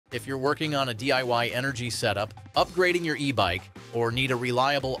If you're working on a DIY energy setup, upgrading your e-bike, or need a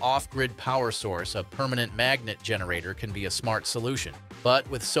reliable off-grid power source, a permanent magnet generator can be a smart solution. But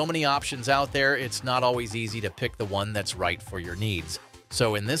with so many options out there, it's not always easy to pick the one that's right for your needs.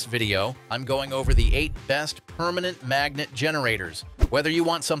 So in this video, I'm going over the 8 best permanent magnet generators. Whether you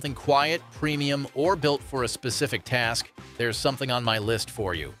want something quiet, premium, or built for a specific task, there's something on my list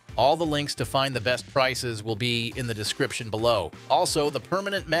for you. All the links to find the best prices will be in the description below. Also, the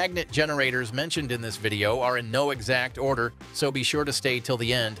permanent magnet generators mentioned in this video are in no exact order, so be sure to stay till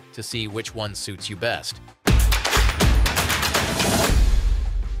the end to see which one suits you best.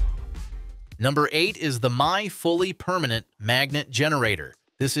 Number 8 is the My Fully Permanent Magnet Generator.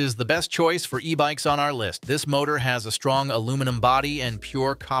 This is the best choice for e-bikes on our list. This motor has a strong aluminum body and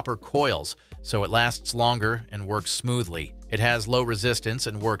pure copper coils, so it lasts longer and works smoothly. It has low resistance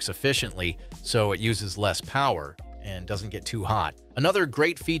and works efficiently, so it uses less power and doesn't get too hot. Another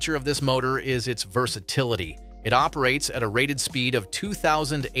great feature of this motor is its versatility. It operates at a rated speed of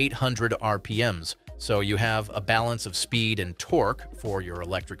 2,800 RPMs, so you have a balance of speed and torque for your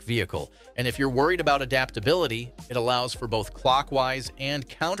electric vehicle. And if you're worried about adaptability, it allows for both clockwise and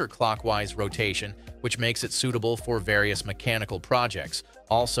counterclockwise rotation, which makes it suitable for various mechanical projects.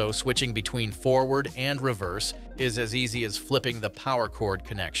 Also, switching between forward and reverse is as easy as flipping the power cord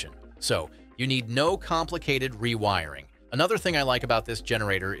connection. So, you need no complicated rewiring. Another thing I like about this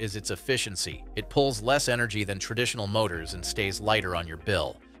generator is its efficiency. It pulls less energy than traditional motors and stays lighter on your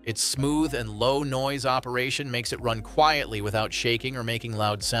bill. Its smooth and low noise operation makes it run quietly without shaking or making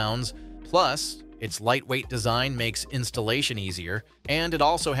loud sounds. Plus, its lightweight design makes installation easier, and it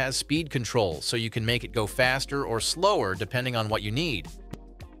also has speed control, so you can make it go faster or slower depending on what you need.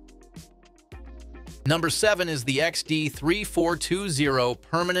 Number 7 is the XD3420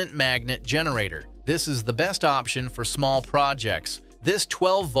 Permanent Magnet Generator. This is the best option for small projects. This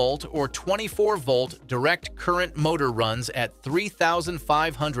 12-volt or 24-volt direct current motor runs at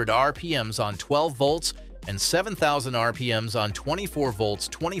 3,500 RPMs on 12 volts and 7,000 RPMs on 24 volts,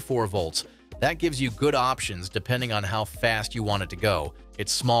 24 volts. That gives you good options depending on how fast you want it to go.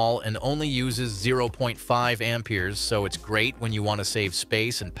 It's small and only uses 0.5 amperes, so it's great when you want to save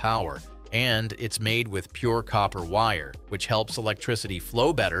space and power. And it's made with pure copper wire, which helps electricity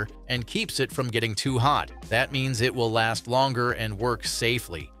flow better and keeps it from getting too hot. That means it will last longer and work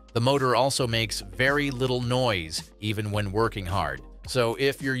safely. The motor also makes very little noise, even when working hard. So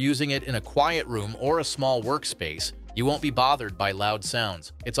if you're using it in a quiet room or a small workspace, you won't be bothered by loud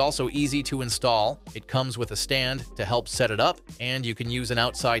sounds. It's also easy to install. It comes with a stand to help set it up, and you can use an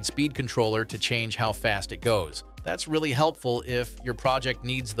outside speed controller to change how fast it goes. That's really helpful if your project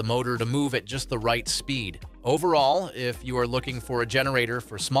needs the motor to move at just the right speed. Overall, if you are looking for a generator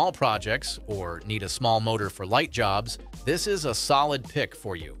for small projects or need a small motor for light jobs, this is a solid pick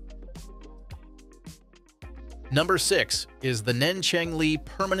for you. Number 6 is the Nenang Lee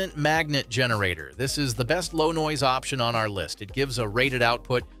Permanent Magnet Generator. This is the best low-noise option on our list. It gives a rated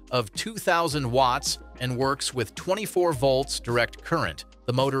output of 2,000 watts and works with 24 volts direct current.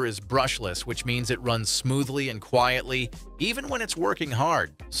 The motor is brushless, which means it runs smoothly and quietly, even when it's working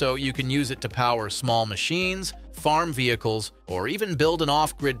hard. So you can use it to power small machines, farm vehicles, or even build an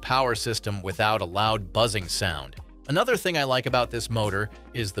off-grid power system without a loud buzzing sound. Another thing I like about this motor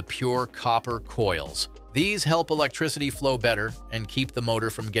is the pure copper coils. These help electricity flow better and keep the motor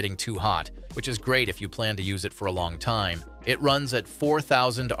from getting too hot, which is great if you plan to use it for a long time. It runs at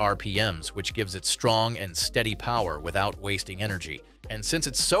 4,000 RPMs, which gives it strong and steady power without wasting energy. And since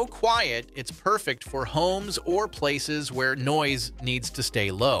it's so quiet, it's perfect for homes or places where noise needs to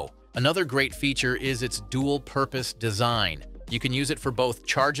stay low. Another great feature is its dual-purpose design. You can use it for both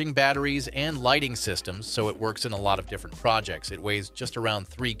charging batteries and lighting systems, so it works in a lot of different projects. It weighs just around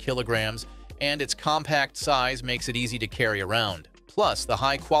 3 kilograms, and its compact size makes it easy to carry around. Plus, the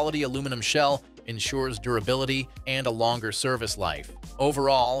high-quality aluminum shell ensures durability and a longer service life.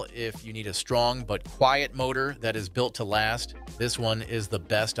 Overall, if you need a strong but quiet motor that is built to last, this one is the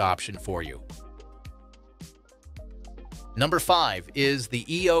best option for you. Number 5 is the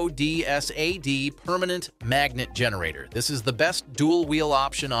EODSA Permanent Magnet Generator. This is the best dual-wheel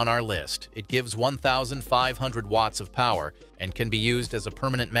option on our list. It gives 1,500 watts of power and can be used as a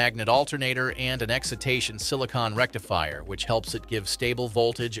permanent magnet alternator and an excitation silicon rectifier, which helps it give stable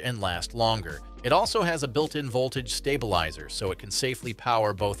voltage and last longer. It also has a built-in voltage stabilizer, so it can safely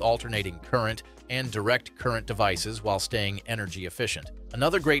power both alternating current and direct current devices while staying energy efficient.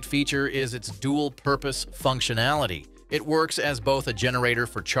 Another great feature is its dual-purpose functionality. It works as both a generator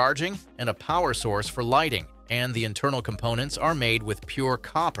for charging and a power source for lighting, and the internal components are made with pure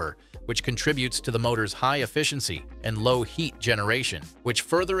copper, which contributes to the motor's high efficiency and low heat generation, which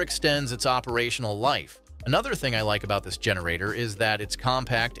further extends its operational life. Another thing I like about this generator is that it's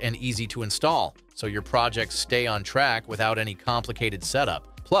compact and easy to install, so your projects stay on track without any complicated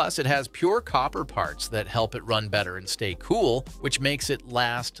setup. Plus, it has pure copper parts that help it run better and stay cool, which makes it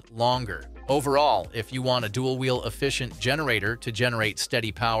last longer. Overall, if you want a dual-wheel efficient generator to generate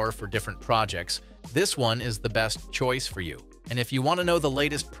steady power for different projects, this one is the best choice for you. And if you want to know the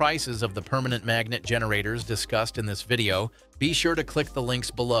latest prices of the permanent magnet generators discussed in this video, be sure to click the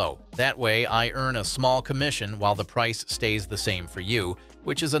links below. That way, I earn a small commission while the price stays the same for you,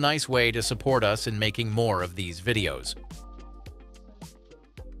 which is a nice way to support us in making more of these videos.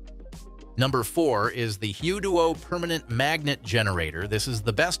 Number 4 is the Huduo Permanent Magnet Generator. This is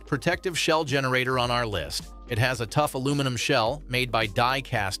the best protective shell generator on our list. It has a tough aluminum shell made by die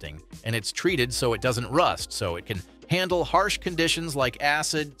casting, and it's treated so it doesn't rust, so it can handle harsh conditions like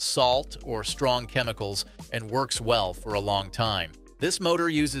acid, salt, or strong chemicals, and works well for a long time. This motor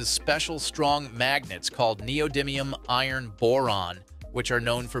uses special strong magnets called neodymium iron boron, which are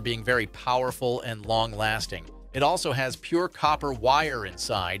known for being very powerful and long-lasting. It also has pure copper wire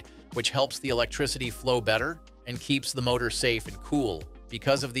inside, which helps the electricity flow better and keeps the motor safe and cool.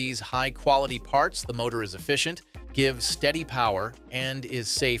 Because of these high-quality parts, the motor is efficient, gives steady power, and is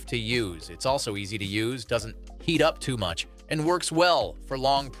safe to use. It's also easy to use, doesn't heat up too much, and works well for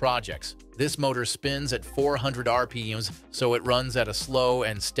long projects. This motor spins at 400 RPMs, so it runs at a slow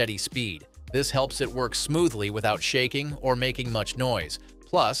and steady speed. This helps it work smoothly without shaking or making much noise.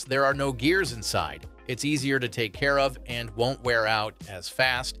 Plus, there are no gears inside. It's easier to take care of and won't wear out as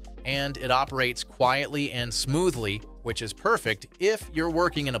fast, and it operates quietly and smoothly, which is perfect if you're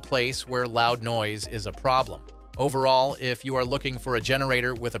working in a place where loud noise is a problem. Overall, if you are looking for a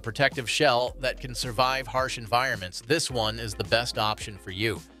generator with a protective shell that can survive harsh environments, this one is the best option for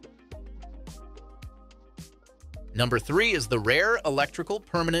you. Number 3 is the Rare Electrical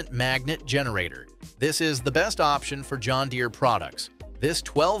Permanent Magnet Generator. This is the best option for John Deere products. This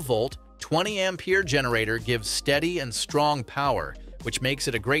 12-volt, 20-ampere generator gives steady and strong power, which makes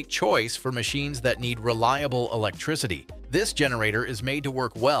it a great choice for machines that need reliable electricity. This generator is made to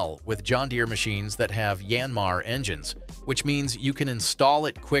work well with John Deere machines that have Yanmar engines, which means you can install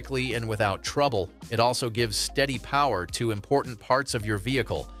it quickly and without trouble. It also gives steady power to important parts of your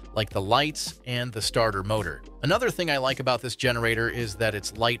vehicle, like the lights and the starter motor. Another thing I like about this generator is that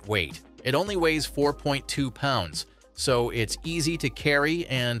it's lightweight. It only weighs 4.2 pounds. So it's easy to carry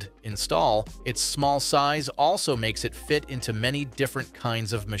and install. Its small size also makes it fit into many different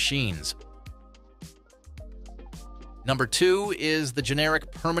kinds of machines. Number 2 is the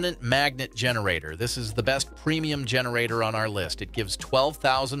generic permanent magnet generator. This is the best premium generator on our list. It gives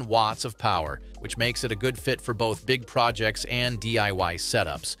 12,000 watts of power, which makes it a good fit for both big projects and DIY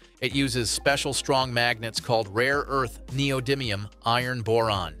setups. It uses special strong magnets called rare earth neodymium iron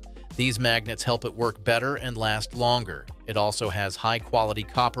boron. These magnets help it work better and last longer. It also has high-quality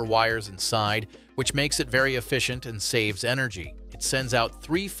copper wires inside, which makes it very efficient and saves energy. It sends out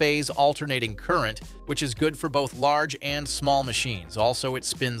 3-phase alternating current, which is good for both large and small machines. Also, it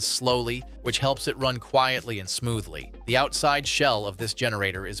spins slowly, which helps it run quietly and smoothly. The outside shell of this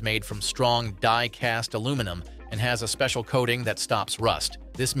generator is made from strong die-cast aluminum and has a special coating that stops rust.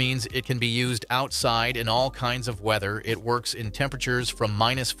 This means it can be used outside in all kinds of weather. It works in temperatures from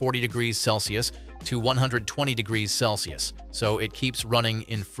 -40 degrees Celsius to 120 degrees Celsius, so it keeps running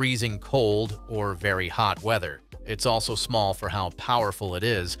in freezing cold or very hot weather. It's also small for how powerful it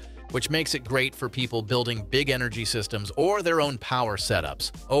is, which makes it great for people building big energy systems or their own power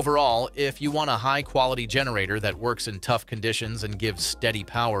setups. Overall, if you want a high-quality generator that works in tough conditions and gives steady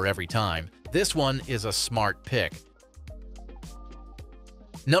power every time, this one is a smart pick.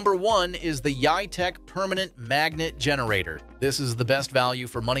 Number 1 is the Yitec Permanent Magnet Generator. This is the best value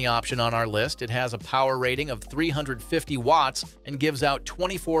for money option on our list. It has a power rating of 350 watts and gives out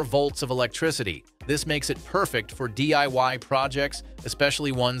 24 volts of electricity. This makes it perfect for DIY projects,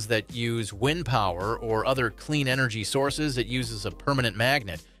 especially ones that use wind power or other clean energy sources. It uses a permanent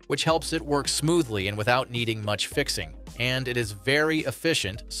magnet, which helps it work smoothly and without needing much fixing. And it is very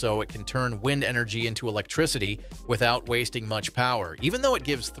efficient, so it can turn wind energy into electricity without wasting much power. Even though it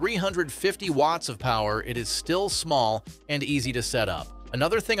gives 350 watts of power, it is still small and easy to set up.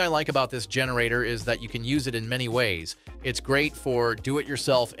 Another thing I like about this generator is that you can use it in many ways. It's great for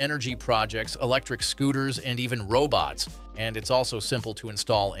do-it-yourself energy projects, electric scooters, and even robots. And it's also simple to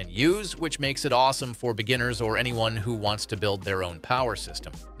install and use, which makes it awesome for beginners or anyone who wants to build their own power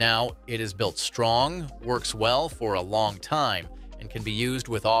system. Now, it is built strong, works well for a long time, and can be used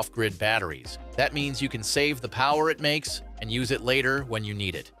with off-grid batteries. That means you can save the power it makes and use it later when you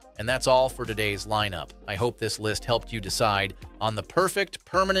need it. And that's all for today's lineup. I hope this list helped you decide on the perfect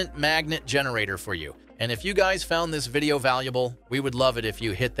permanent magnet generator for you. And if you guys found this video valuable, we would love it if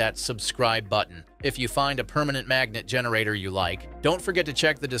you hit that subscribe button. If you find a permanent magnet generator you like, don't forget to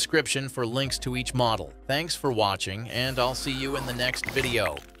check the description for links to each model. Thanks for watching, and I'll see you in the next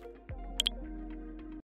video.